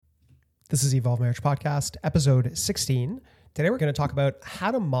This is Evolve Marriage Podcast, episode 16. Today we're going to talk about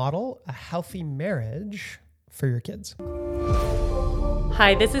how to model a healthy marriage for your kids.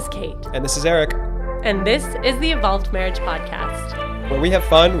 Hi, this is Kate. And this is Eric. And this is the Evolved Marriage Podcast, where we have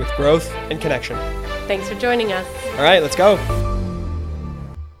fun with growth and connection. Thanks for joining us. All right, let's go.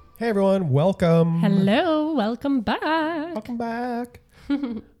 Hey everyone, welcome. Hello, welcome back. Welcome back.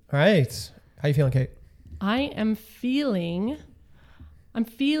 All right, how you feeling, Kate? I'm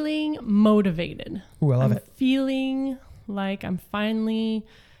feeling motivated. Ooh, I love it. Feeling like I'm finally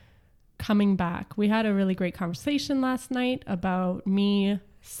coming back. We had a really great conversation last night about me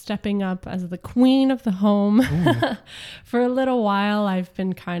stepping up as the queen of the home. For a little while, I've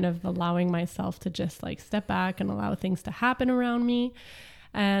been kind of allowing myself to just like step back and allow things to happen around me.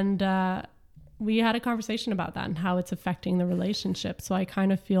 And we had a conversation about that and how it's affecting the relationship. So I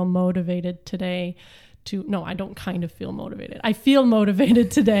kind of feel motivated today I don't kind of feel motivated. I feel motivated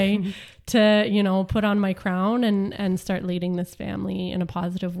today to, put on my crown and start leading this family in a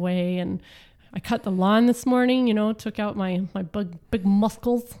positive way. And I cut the lawn this morning, took out my big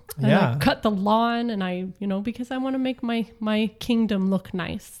muscles and I cut the lawn and I, because I want to make my kingdom look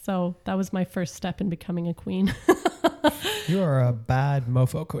nice. So that was my first step in becoming a queen. You are a bad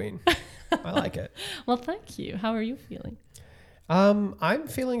mofo queen. I like it. Well, thank you. How are you feeling? I'm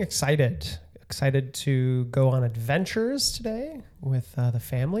feeling excited to go on adventures today with the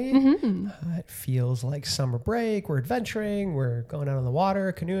family. It feels like summer break. We're adventuring. We're going out on the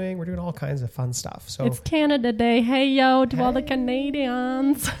water, canoeing. We're doing all kinds of fun stuff. So it's Canada Day. Hey, yo, to all the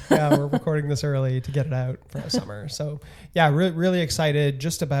Canadians. Yeah, we're recording this early to get it out for our summer. So yeah, really excited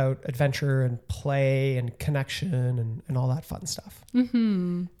just about adventure and play and connection and all that fun stuff.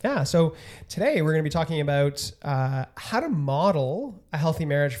 Yeah, so today we're going to be talking about how to model a healthy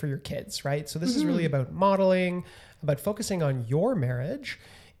marriage for your kids, right? So this is really about modeling, about focusing on your marriage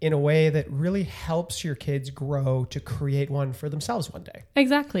in a way that really helps your kids grow to create one for themselves one day.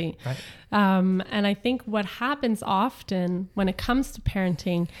 Exactly. Right. And I think what happens often when it comes to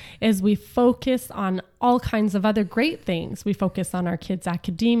parenting is we focus on all kinds of other great things. We focus on our kids'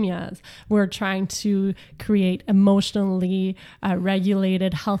 academias. We're trying to create emotionally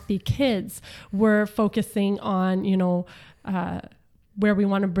regulated, healthy kids. We're focusing on, where we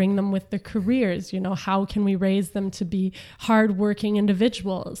want to bring them with their careers, how can we raise them to be hardworking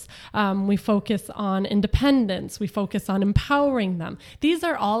individuals? We focus on independence. We focus on empowering them. These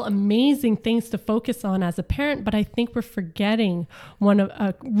are all amazing things to focus on as a parent, but I think we're forgetting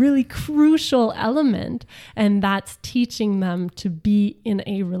a really crucial element, and that's teaching them to be in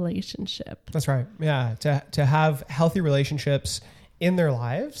a relationship. That's right. Yeah. To have healthy relationships in their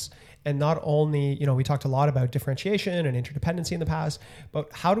lives. And not only, we talked a lot about differentiation and interdependency in the past,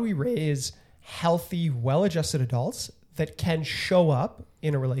 but how do we raise healthy, well-adjusted adults that can show up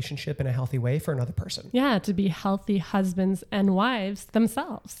in a relationship in a healthy way for another person? Yeah, to be healthy husbands and wives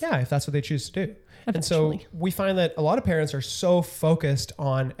themselves. Yeah, if that's what they choose to do. Eventually. And so we find that a lot of parents are so focused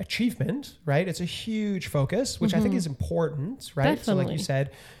on achievement, right? It's a huge focus, which I think is important, right? Definitely. So like you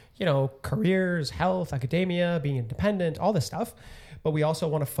said, careers, health, academia, being independent, all this stuff. But we also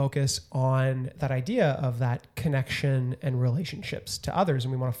want to focus on that idea of that connection and relationships to others.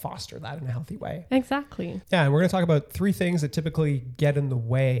 And we want to foster that in a healthy way. Exactly. Yeah. And we're going to talk about 3 things that typically get in the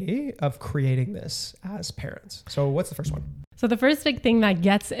way of creating this as parents. So what's the first one? So the first big thing that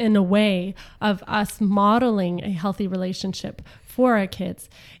gets in the way of us modeling a healthy relationship for our kids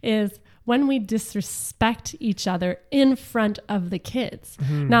is when we disrespect each other in front of the kids.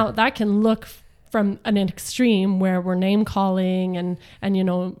 Now that can look from an extreme where we're name calling and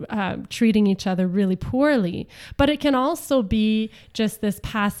treating each other really poorly. But it can also be just this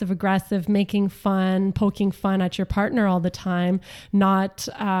passive aggressive, making fun, poking fun at your partner all the time, not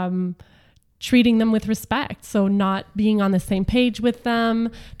treating them with respect. So not being on the same page with them,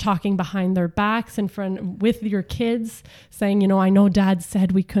 talking behind their backs with your kids, saying, I know dad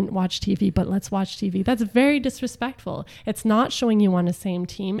said we couldn't watch TV, but let's watch TV. That's very disrespectful. It's not showing you on the same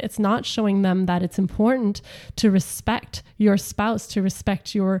team. It's not showing them that it's important to respect your spouse, to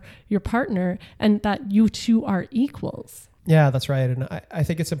respect your partner, and that you two are equals. Yeah, that's right. And I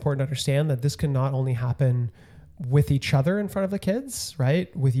think it's important to understand that this can not only happen with each other in front of the kids,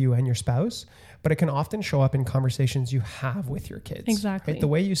 right? With you and your spouse, but it can often show up in conversations you have with your kids. Exactly. Right? The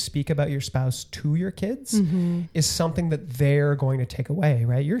way you speak about your spouse to your kids is something that they're going to take away,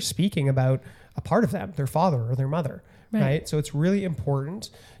 right? You're speaking about a part of them, their father or their mother, right? So it's really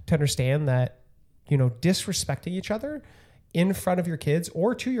important to understand that, disrespecting each other in front of your kids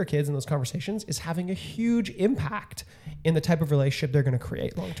or to your kids in those conversations is having a huge impact in the type of relationship they're going to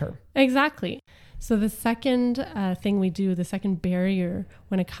create long term. Exactly. So the second thing we do, the second barrier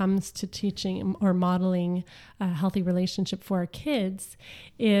when it comes to teaching or modeling a healthy relationship for our kids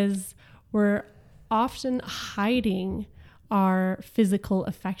is we're often hiding our physical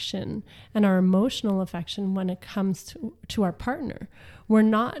affection and our emotional affection when it comes to our partner. We're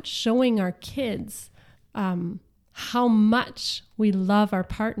not showing our kids how much we love our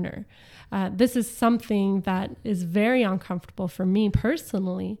partner. This is something that is very uncomfortable for me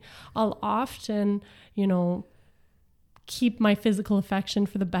personally. I'll often, keep my physical affection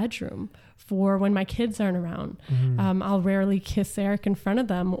for the bedroom, for when my kids aren't around. Mm-hmm. I'll rarely kiss Eric in front of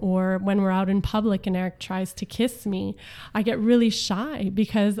them, or when we're out in public and Eric tries to kiss me, I get really shy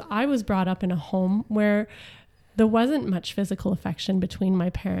because I was brought up in a home where there wasn't much physical affection between my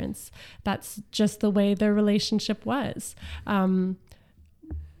parents. That's just the way their relationship was.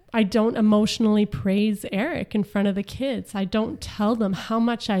 I don't emotionally praise Eric in front of the kids. I don't tell them how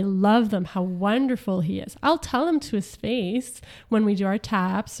much I love them, how wonderful he is. I'll tell him to his face when we do our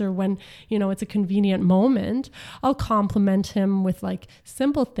taps or when, it's a convenient moment. I'll compliment him with like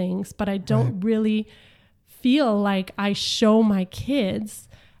simple things, but I don't really feel like I show my kids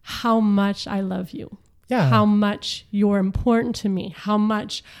how much I love you. Yeah. How much you're important to me, how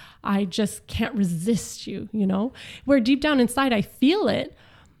much I just can't resist you, where deep down inside I feel it,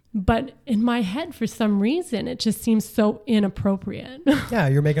 but in my head, for some reason, it just seems so inappropriate. Yeah,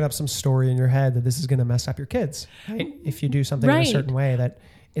 you're making up some story in your head that this is going to mess up your kids, right? If you do something in a certain way, that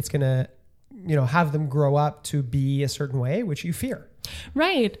it's going to, have them grow up to be a certain way, which you fear.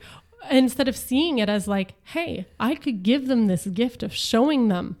 Right. Instead of seeing it as like, hey, I could give them this gift of showing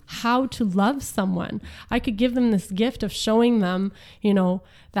them how to love someone. I could give them this gift of showing them,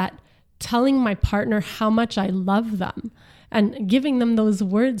 that telling my partner how much I love them and giving them those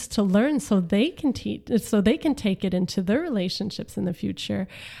words to learn so they can take it into their relationships in the future.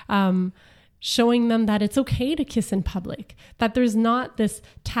 Showing them that it's okay to kiss in public, that there's not this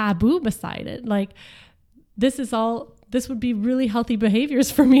taboo beside it. Like this would be really healthy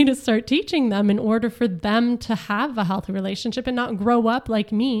behaviors for me to start teaching them in order for them to have a healthy relationship and not grow up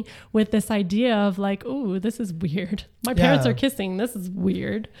like me with this idea of like, ooh, this is weird. My parents are kissing. This is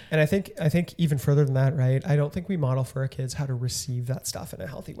weird. And I think even further than that, right? I don't think we model for our kids how to receive that stuff in a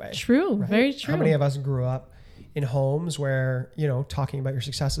healthy way. True. Right? Very true. How many of us grew up in homes where, talking about your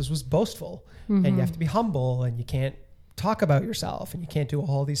successes was boastful, and you have to be humble and you can't talk about yourself and you can't do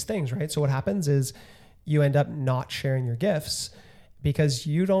all these things, right? So what happens is you end up not sharing your gifts because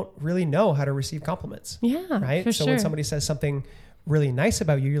you don't really know how to receive compliments. Yeah, right. For so sure. When somebody says something really nice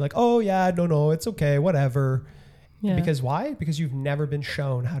about you, you're like, oh yeah, no, it's okay, whatever. Yeah. Because why? Because you've never been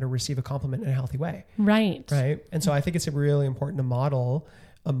shown how to receive a compliment in a healthy way. Right. Right. And so I think it's really important to model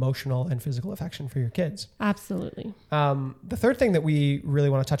emotional and physical affection for your kids. Absolutely. The third thing that we really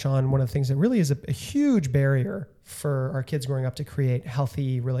want to touch on, one of the things that really is a huge barrier for our kids growing up to create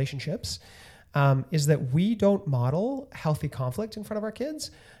healthy relationships, is that we don't model healthy conflict in front of our kids,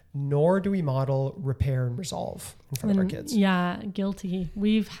 nor do we model repair and resolve in front of our kids. Yeah, guilty.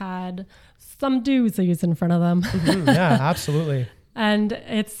 We've had some doozies in front of them. Mm-hmm. Yeah, absolutely. And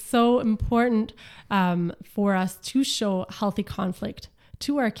it's so important for us to show healthy conflict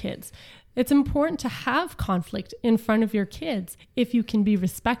to our kids. It's important to have conflict in front of your kids if you can be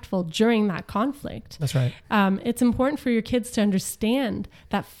respectful during that conflict. That's right. It's important for your kids to understand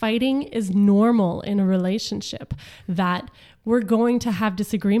that fighting is normal in a relationship, that we're going to have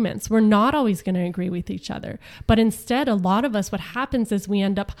disagreements. We're not always going to agree with each other. But instead, a lot of us, what happens is we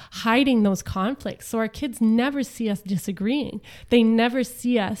end up hiding those conflicts. So our kids never see us disagreeing. They never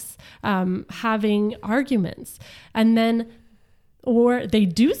see us having arguments. And then or they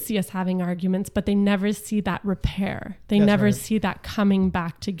do see us having arguments, but they never see that repair. They never see that coming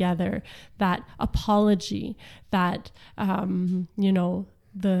back together, that apology, that, the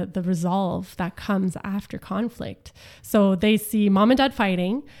resolve that comes after conflict. So they see mom and dad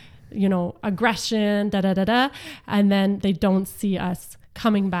fighting, aggression, and then they don't see us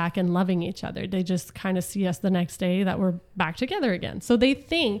coming back and loving each other. They just kind of see us the next day that we're back together again. So they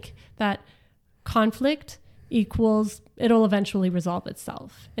think that conflict equals it'll eventually resolve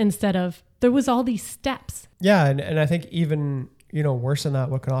itself, instead of there was all these steps. Yeah. And I think even, worse than that,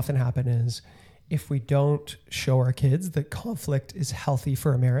 what can often happen is if we don't show our kids that conflict is healthy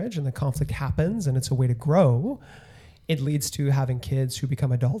for a marriage and that conflict happens and it's a way to grow, it leads to having kids who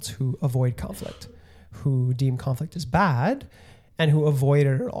become adults who avoid conflict, who deem conflict as bad and who avoid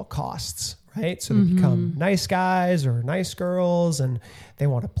it at all costs, right? So they become nice guys or nice girls, and they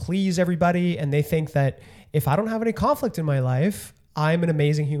want to please everybody. And they think that if I don't have any conflict in my life, I'm an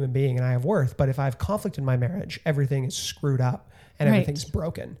amazing human being and I have worth. But if I have conflict in my marriage, everything is screwed up and everything's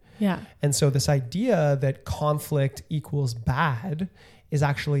broken. Yeah. And so this idea that conflict equals bad is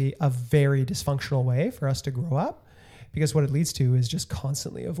actually a very dysfunctional way for us to grow up, because what it leads to is just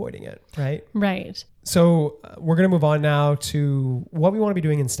constantly avoiding it, right? Right. So we're going to move on now to what we want to be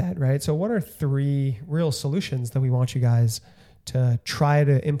doing instead, right? So what are 3 real solutions that we want you guys to try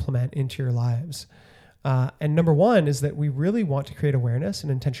to implement into your lives? And number 1 is that we really want to create awareness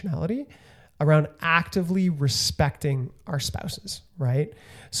and intentionality around actively respecting our spouses, right?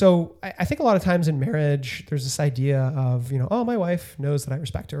 So I think a lot of times in marriage, there's this idea of, oh, my wife knows that I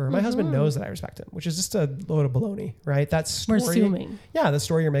respect her, or my husband knows that I respect him, which is just a load of baloney, right? That's story. We're assuming. Yeah, the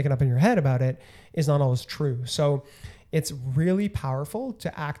story you're making up in your head about it is not always true. So it's really powerful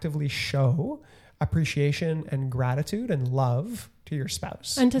to actively show appreciation and gratitude and love to your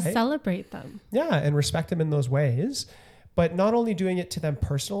spouse. And to celebrate them. Yeah, and respect them in those ways. But not only doing it to them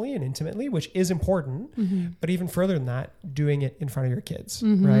personally and intimately, which is important, but even further than that, doing it in front of your kids,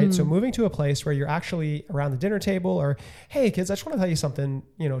 right? So moving to a place where you're actually around the dinner table, or, hey kids, I just want to tell you something,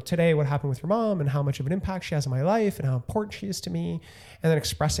 today what happened with your mom and how much of an impact she has on my life and how important she is to me, and then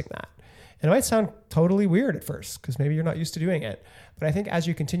expressing that. And it might sound totally weird at first because maybe you're not used to doing it. But I think as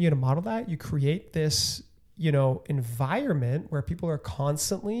you continue to model that, you create this environment where people are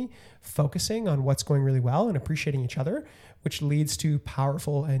constantly focusing on what's going really well and appreciating each other, which leads to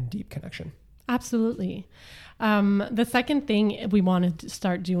powerful and deep connection. Absolutely. The second thing we want to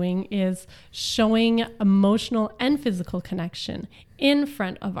start doing is showing emotional and physical connection in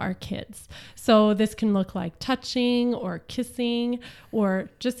front of our kids. So this can look like touching or kissing,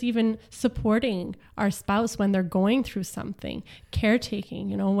 or just even supporting our spouse when they're going through something,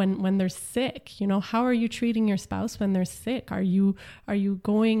 caretaking, when they're sick, how are you treating your spouse when they're sick? Are you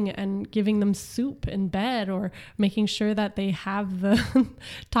going and giving them soup in bed, or making sure that they have the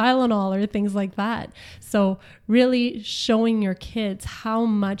Tylenol or things like that? So really showing your kids how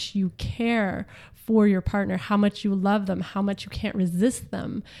much you care for your partner, how much you love them, how much you can't resist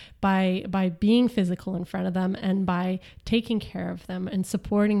them by being physical in front of them and by taking care of them and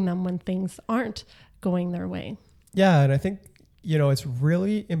supporting them when things aren't going their way. Yeah. And I think, it's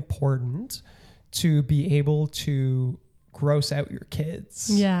really important to be able to gross out your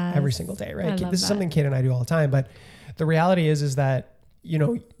kids every single day, right? This is something Kate and I do all the time, but the reality is that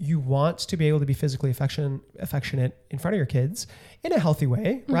you want to be able to be physically affectionate in front of your kids in a healthy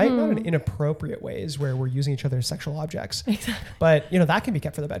way, right? Not in inappropriate ways where we're using each other as sexual objects. Exactly. But, that can be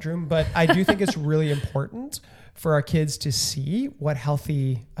kept for the bedroom. But I do think it's really important for our kids to see what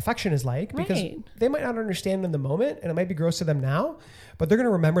healthy affection is like, because they might not understand in the moment and it might be gross to them now, but they're going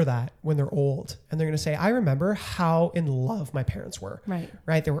to remember that when they're old, and they're going to say, I remember how in love my parents were,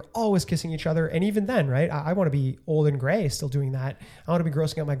 right? They were always kissing each other. And even then, right? I want to be old and gray still doing that. I want to be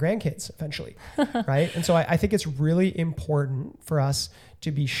grossing out my grandkids eventually, right? And so I think it's really important for us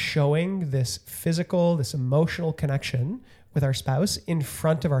to be showing this physical, this emotional connection with our spouse in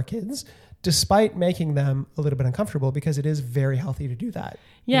front of our kids, despite making them a little bit uncomfortable, because it is very healthy to do that.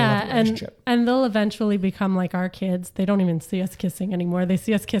 Yeah. And they'll eventually become like our kids. They don't even see us kissing anymore. They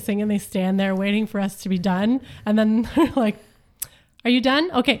see us kissing and they stand there waiting for us to be done. And then they're like, are you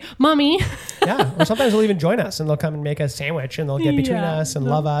done? Okay, mommy. Yeah. Or sometimes they'll even join us and they'll come and make a sandwich and they'll get between us and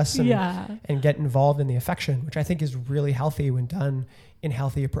love us and get involved in the affection, which I think is really healthy when done in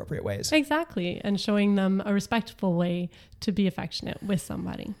healthy, appropriate ways. Exactly. And showing them a respectful way to be affectionate with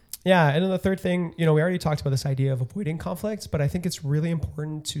somebody. Yeah. And then the third thing, we already talked about this idea of avoiding conflicts, but I think it's really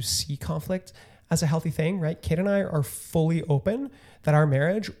important to see conflict as a healthy thing, right? Kate and I are fully open that our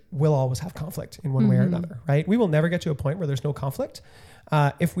marriage will always have conflict in one way or another, right? We will never get to a point where there's no conflict.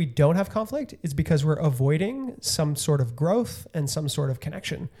 If we don't have conflict, it's because we're avoiding some sort of growth and some sort of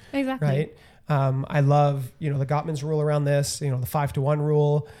connection. Exactly. Right? I love, the Gottman's rule around this, the 5-to-1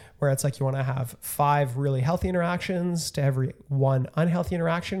 rule, where it's like you want to have 5 really healthy interactions to every 1 unhealthy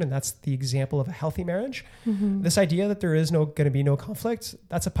interaction. And that's the example of a healthy marriage. This idea that there is going to be no conflict,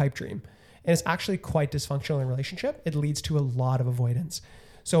 that's a pipe dream. And it's actually quite dysfunctional in a relationship. It leads to a lot of avoidance.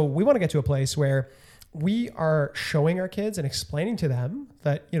 So we want to get to a place where we are showing our kids and explaining to them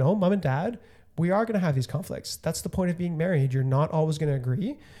that, mom and dad, we are going to have these conflicts. That's the point of being married. You're not always going to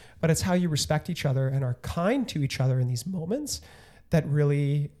agree, but it's how you respect each other and are kind to each other in these moments that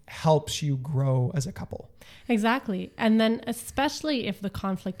really helps you grow as a couple. Exactly. And then especially if the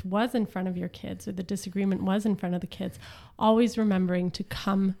conflict was in front of your kids or the disagreement was in front of the kids, always remembering to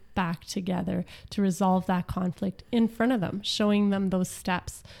come back together to resolve that conflict in front of them, showing them those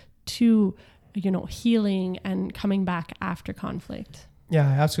steps to, healing and coming back after conflict. Yeah,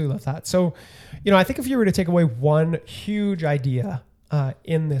 I absolutely love that. So, I think if you were to take away one huge idea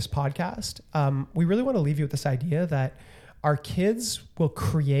in this podcast, we really want to leave you with this idea that our kids will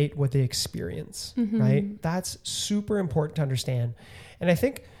create what they experience, right? That's super important to understand. And I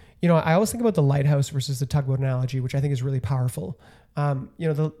think, I always think about the lighthouse versus the tugboat analogy, which I think is really powerful.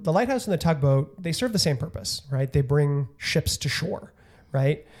 The lighthouse and the tugboat, they serve the same purpose, right? They bring ships to shore,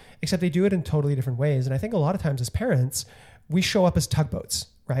 right? Except they do it in totally different ways. And I think a lot of times as parents, we show up as tugboats,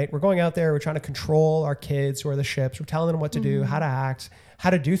 right? We're going out there, we're trying to control our kids who are the ships. We're telling them what to do, how to act,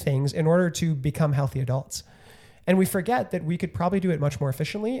 how to do things in order to become healthy adults. And we forget that we could probably do it much more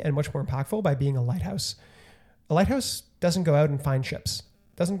efficiently and much more impactful by being a lighthouse. A lighthouse doesn't go out and find ships,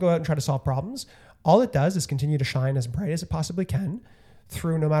 doesn't go out and try to solve problems. All it does is continue to shine as bright as it possibly can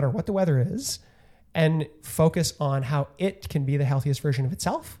through no matter what the weather is, and focus on how it can be the healthiest version of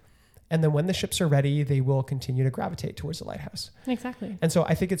itself. And then when the ships are ready, they will continue to gravitate towards the lighthouse. Exactly. And so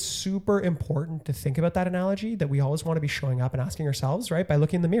I think it's super important to think about that analogy, that we always want to be showing up and asking ourselves, right, by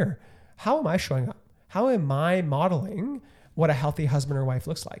looking in the mirror, how am I showing up? How am I modeling what a healthy husband or wife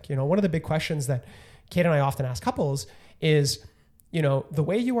looks like? One of the big questions that Kate and I often ask couples is, the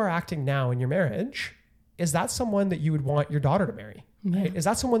way you are acting now in your marriage, is that someone that you would want your daughter to marry? Yeah. Right? Is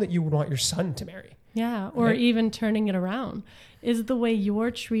that someone that you would want your son to marry? Yeah. Or right? Even turning it around. Is the way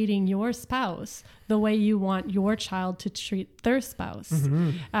you're treating your spouse the way you want your child to treat their spouse?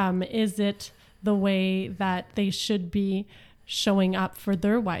 Is it the way that they should be showing up for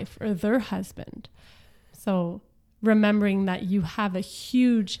their wife or their husband? So remembering that you have a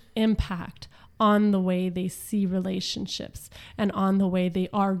huge impact on the way they see relationships and on the way they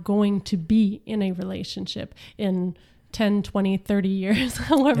are going to be in a relationship in 10, 20, 30 years,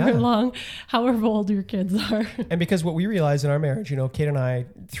 however old your kids are. And because what we realized in our marriage, Kate and I,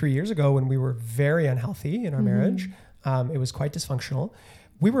 3 years ago, when we were very unhealthy in our marriage, it was quite dysfunctional.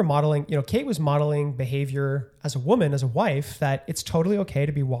 We were modeling, Kate was modeling behavior as a woman, as a wife, that it's totally okay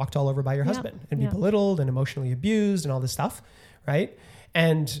to be walked all over by your husband and be belittled and emotionally abused and all this stuff, right?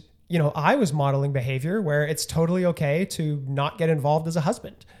 And, I was modeling behavior where it's totally okay to not get involved as a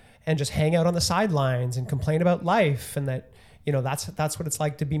husband and just hang out on the sidelines and complain about life, and that, that's what it's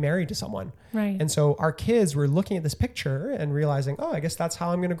like to be married to someone. Right. And so our kids were looking at this picture and realizing, oh, I guess that's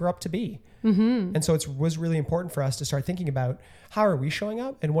how I'm going to grow up to be. And so it was really important for us to start thinking about, how are we showing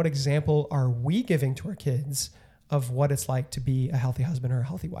up and what example are we giving to our kids of what it's like to be a healthy husband or a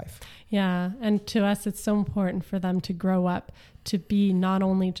healthy wife. Yeah. And to us, it's so important for them to grow up to be not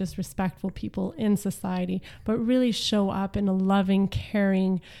only just respectful people in society, but really show up in a loving,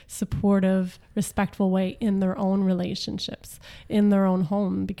 caring, supportive, respectful way in their own relationships, in their own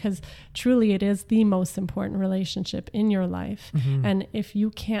home, because truly it is the most important relationship in your life. And if you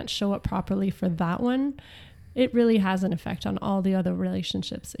can't show up properly for that one, it really has an effect on all the other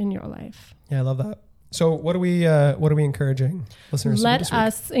relationships in your life. Yeah, I love that. So what are we encouraging listeners Let to do this week?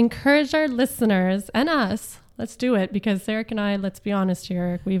 us encourage our listeners and us. Let's do it, because Eric and I, let's be honest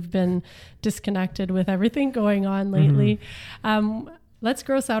here, we've been disconnected with everything going on lately. Let's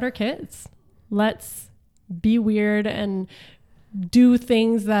gross out our kids. Let's be weird and do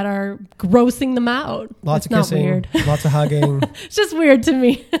things that are grossing them out. Lots it's of kissing, not weird. Lots of hugging. It's just weird to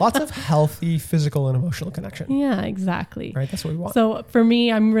me. Lots of healthy physical and emotional connection. Yeah, exactly. Right, that's what we want. So for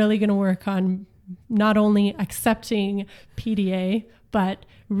me, I'm really going to work on not only accepting PDA, but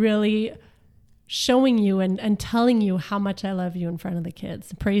really showing you and telling you how much I love you in front of the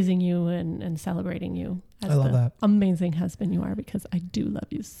kids, praising you and celebrating you as the amazing husband you are, because I do love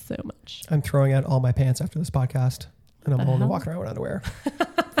you so much. I'm throwing out all my pants after this podcast, and I'm only walking around with underwear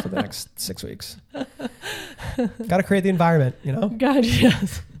for the next 6 weeks. Got to create the environment, God,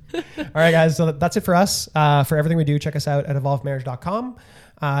 yes. All right, guys. So that's it for us. For everything we do, check us out at evolvedmarriage.com.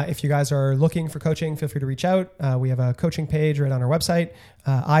 If you guys are looking for coaching, feel free to reach out. We have a coaching page right on our website.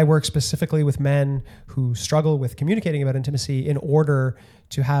 I work specifically with men who struggle with communicating about intimacy in order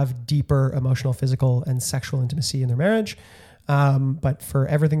to have deeper emotional, physical, and sexual intimacy in their marriage. But for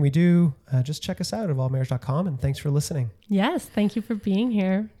everything we do, just check us out at evolvedmarriage.com, and thanks for listening. Yes. Thank you for being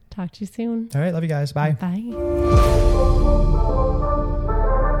here. Talk to you soon. All right. Love you guys. Bye. Bye.